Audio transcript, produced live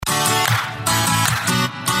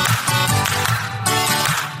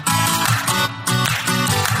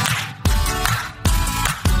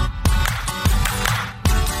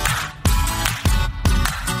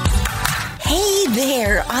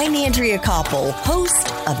Koppel, host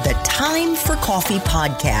of the Time for Coffee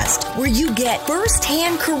podcast, where you get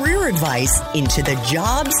firsthand career advice into the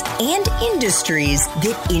jobs and industries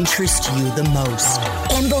that interest you the most.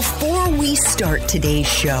 And before we start today's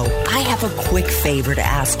show, I have a quick favor to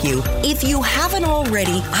ask you. If you haven't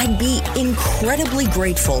already, I'd be incredibly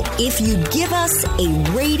grateful if you give us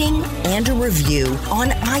a rating and a review on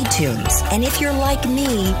iTunes. And if you're like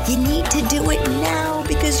me, you need to do it now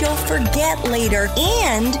because you'll forget later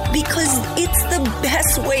and because it's the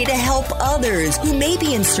best way to help others who may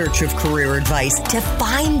be in search of career advice to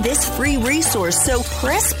find this free resource. So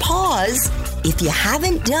press pause if you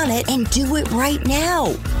haven't done it and do it right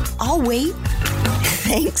now. I'll wait.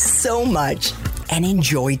 Thanks so much and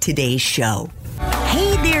enjoy today's show.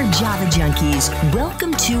 Hey there, Java Junkies.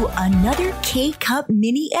 Welcome to another K-Cup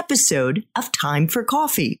mini episode of Time for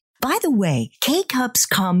Coffee. By the way, K-Cups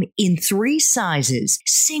come in 3 sizes,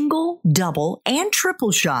 single, double, and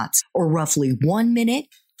triple shots, or roughly 1 minute,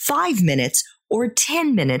 5 minutes, or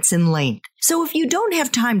 10 minutes in length. So if you don't have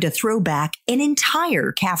time to throw back an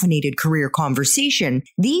entire caffeinated career conversation,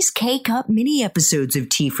 these K-Cup mini episodes of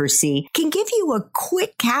T4C can give you a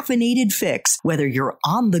quick caffeinated fix, whether you're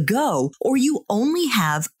on the go or you only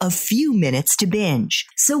have a few minutes to binge.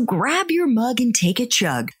 So grab your mug and take a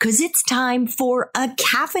chug, because it's time for a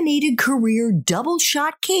caffeinated career double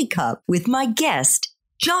shot K-Cup with my guest,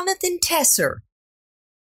 Jonathan Tesser.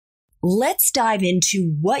 Let's dive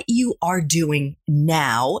into what you are doing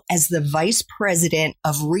now as the Vice President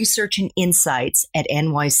of Research and Insights at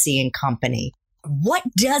NYC and Company. What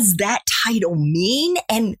does that title mean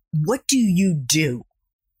and what do you do?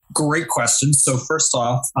 Great question. So first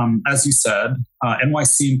off, as you said,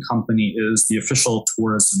 NYC and Company is the official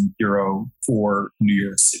tourism bureau for New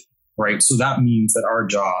York City, right? So that means that our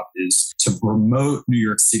job is to promote New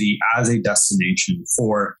York City as a destination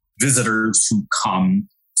for visitors who come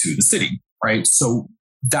to the city, right? So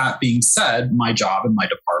that being said, my job and my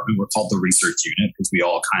department, we're called the research unit because we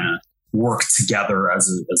all kind of work together as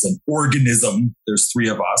an organism. There's 3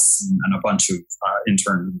 of us and a bunch of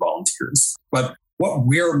interns and volunteers. But what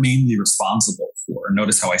we're mainly responsible for, and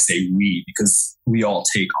notice how I say we, because we all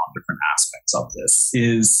take on different aspects of this,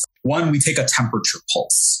 is one, we take a temperature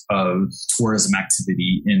pulse of tourism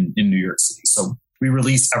activity in New York City. So we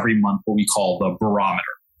release every month what we call the barometer,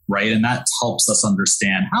 right? And that helps us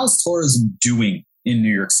understand how's tourism doing in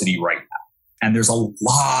New York City right now. And there's a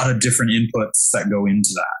lot of different inputs that go into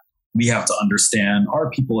that. We have to understand, are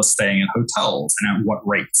people staying in hotels and at what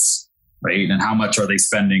rates, right? And how much are they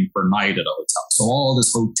spending per night at a hotel? So all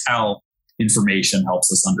this hotel information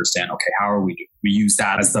helps us understand, okay, how are we doing? We use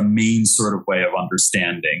that as the main sort of way of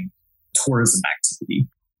understanding tourism activity.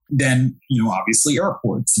 Then, obviously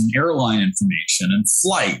airports and airline information and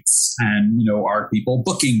flights and, are people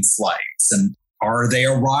booking flights and are they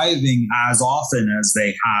arriving as often as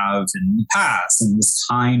they have in the past? And this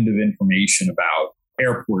kind of information about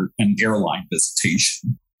airport and airline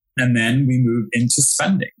visitation. And then we move into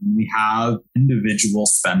spending. We have individual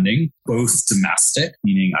spending, both domestic,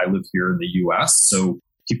 meaning I live here in the US, so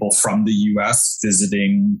people from the US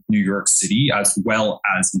visiting New York City, as well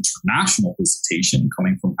as international visitation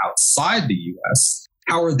coming from outside the US.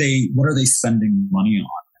 What are they spending money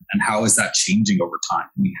on? And how is that changing over time?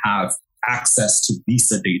 We have access to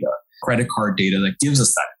visa data, credit card data that gives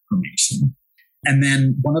us that information. And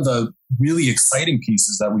then one of the really exciting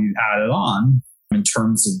pieces that we've added on in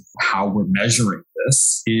terms of how we're measuring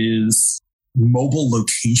this is mobile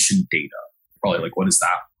location data. Probably like, what is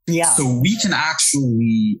that? Yeah. So we can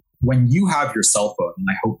actually, when you have your cell phone, and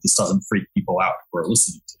I hope this doesn't freak people out who are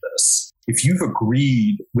listening to this, if you've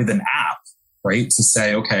agreed with an app, right, to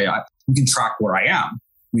say, okay, you can track where I am.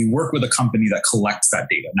 We work with a company that collects that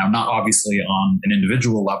data. Now, not obviously on an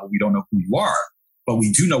individual level, we don't know who you are, but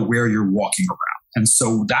we do know where you're walking around. And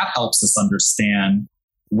so that helps us understand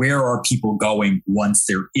where are people going once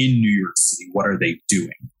they're in New York City? What are they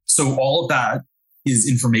doing? So all of that is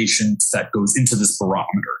information that goes into this barometer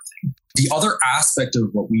thing. The other aspect of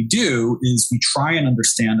what we do is we try and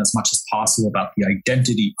understand as much as possible about the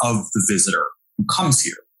identity of the visitor who comes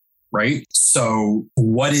here, right? So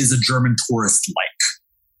what is a German tourist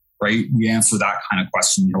like, right? We answer that kind of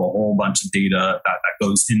question. We have a whole bunch of data that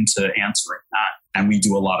goes into answering that. And we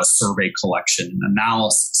do a lot of survey collection and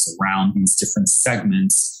analysis around these different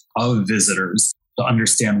segments of visitors to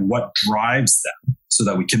understand what drives them so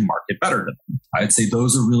that we can market better to them. I'd say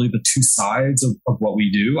those are really the 2 sides of what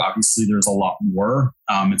we do. Obviously, there's a lot more.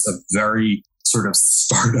 It's a very sort of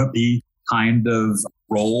startup-y kind of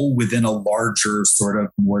role within a larger, sort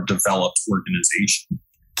of more developed organization.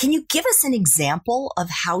 Can you give us an example of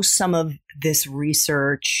how some of this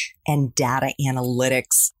research and data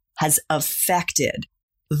analytics has affected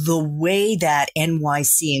the way that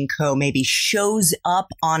NYC & Co. maybe shows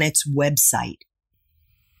up on its website?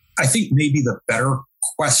 I think maybe the better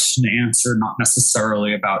question to answer, not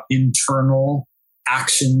necessarily about internal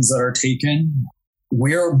actions that are taken.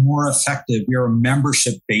 We're more effective. We're a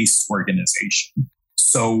membership-based organization.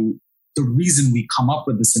 So the reason we come up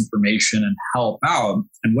with this information and help out,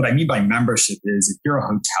 and what I mean by membership is if you're a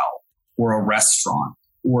hotel or a restaurant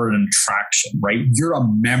or an attraction, right? You're a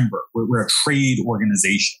member. We're a trade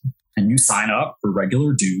organization and you sign up for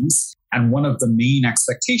regular dues. And one of the main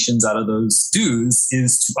expectations out of those dues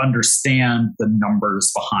is to understand the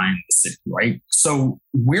numbers behind the city, right? So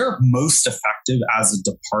we're most effective as a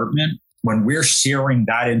department when we're sharing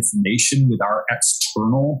that information with our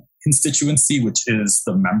external constituency, which is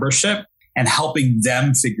the membership, and helping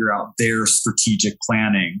them figure out their strategic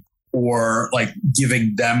planning, or like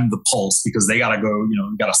giving them the pulse because they got to go,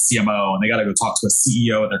 got a CMO and they got to go talk to a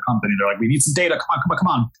CEO of their company. They're like, we need some data. Come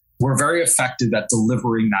on. We're very effective at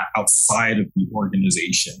delivering that outside of the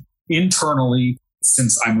organization. Internally,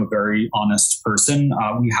 since I'm a very honest person,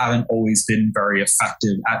 we haven't always been very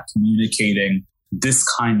effective at communicating this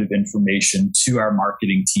kind of information to our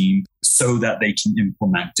marketing team so that they can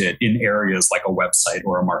implement it in areas like a website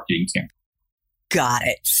or a marketing campaign. Got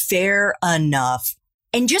it. Fair enough.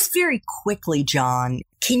 And just very quickly, John,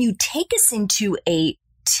 can you take us into a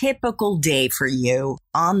typical day for you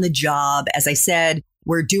on the job? As I said,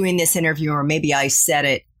 we're doing this interview, or maybe I said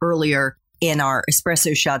it earlier in our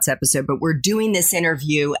Espresso Shots episode, but we're doing this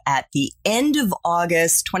interview at the end of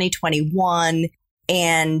August 2021.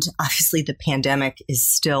 And obviously the pandemic is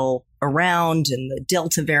still around and the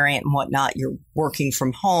Delta variant and whatnot. You're working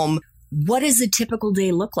from home. What does a typical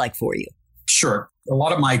day look like for you? Sure. A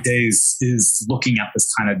lot of my days is looking at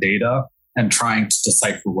this kind of data and trying to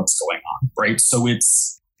decipher what's going on, right? So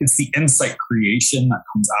it's the insight creation that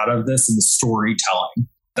comes out of this and the storytelling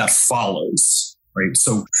that follows, right?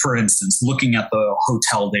 So for instance, looking at the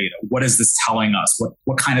hotel data, what is this telling us?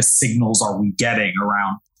 What kind of signals are we getting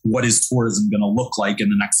around what is tourism going to look like in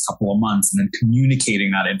the next couple of months? And then communicating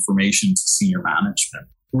that information to senior management.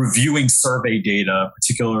 Reviewing survey data,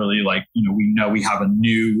 particularly we know we have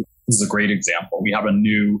this is a great example. We have a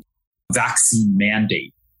new vaccine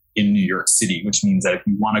mandate in New York City, which means that if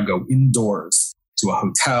you want to go indoors to a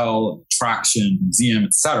hotel, an attraction, museum,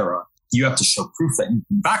 etc., you have to show proof that you've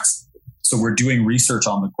been vaccinated. So we're doing research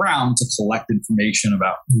on the ground to collect information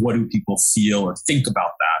about what do people feel or think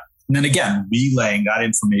about that. And then again, relaying that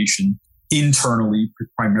information internally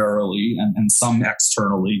primarily and some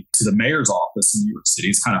externally to the mayor's office in New York City.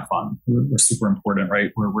 It's kind of fun. We're super important,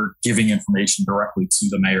 right? Where we're giving information directly to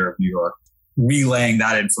the mayor of New York, relaying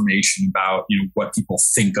that information about what people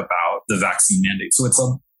think about the vaccine mandate. So it's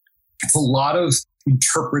a lot of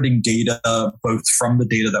interpreting data, both from the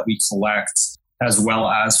data that we collect as well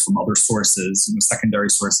as from other sources, secondary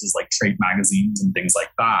sources like trade magazines and things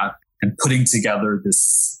like that, and putting together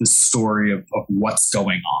this story of what's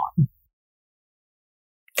going on.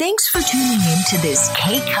 Thanks for tuning in to this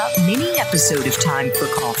K-Cup mini episode of Time for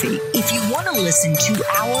Coffee. If you want to listen to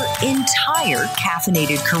our entire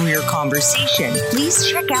caffeinated career conversation, please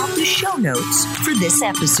check out the show notes for this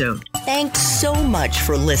episode. Thanks so much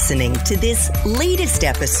for listening to this latest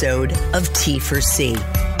episode of T4C.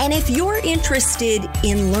 And if you're interested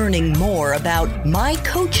in learning more about my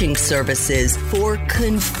coaching services for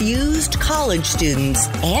confused college students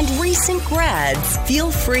and recent grads, feel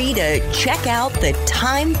free to check out the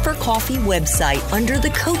Time for Coffee website under the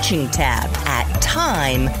coaching tab at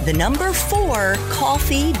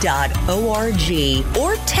time4coffee.org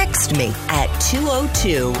or text me at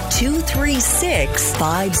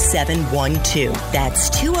 202-236-5712. That's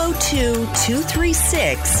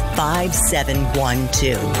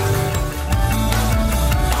 202-236-5712.